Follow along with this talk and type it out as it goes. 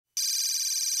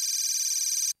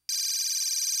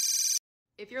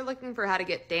If you're looking for how to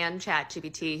get Dan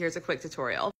ChatGPT, here's a quick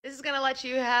tutorial. This is gonna let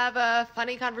you have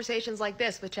funny conversations like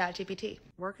this with ChatGPT.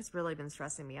 Work has really been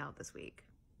stressing me out this week.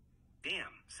 Damn,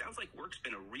 sounds like work's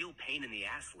been a real pain in the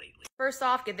ass lately. First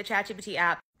off, get the ChatGPT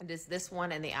app. It is this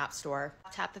one in the App Store.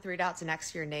 Tap the three dots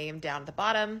next to your name down at the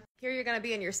bottom. Here you're gonna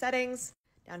be in your settings.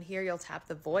 Down here, you'll tap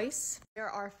the voice.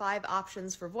 There are 5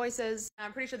 options for voices.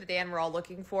 I'm pretty sure the Dan we're all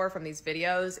looking for from these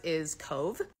videos is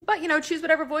Cove, but choose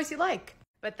whatever voice you like.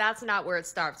 But that's not where it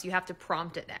starts. You have to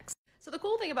prompt it next. So the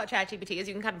cool thing about ChatGPT is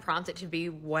you can kind of prompt it to be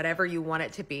whatever you want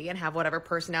it to be and have whatever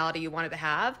personality you want it to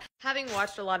have. Having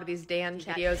watched a lot of these Dan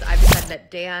videos, I've said that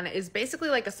Dan is basically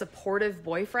like a supportive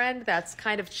boyfriend that's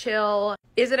kind of chill,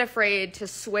 isn't afraid to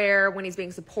swear when he's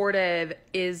being supportive,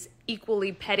 is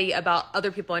equally petty about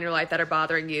other people in your life that are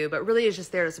bothering you, but really is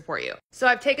just there to support you. So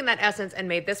I've taken that essence and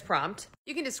made this prompt.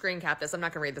 You can just screen cap this. I'm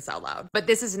not gonna read this out loud, but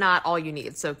this is not all you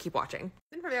need, so keep watching.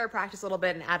 Then from there, I practiced a little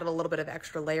bit and added a little bit of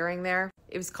extra layering there.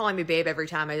 It was calling me babe every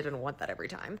time. I didn't want that every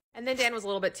time. And then Dan was a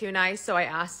little bit too nice, so I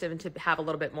asked him to have a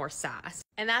little bit more sass.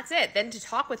 And that's it. Then to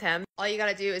talk with him, all you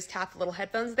gotta do is tap the little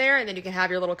headphones there, and then you can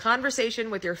have your little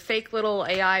conversation with your fake little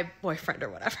AI boyfriend or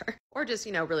whatever. Or just,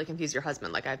 really confuse your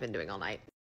husband like I've been doing all night.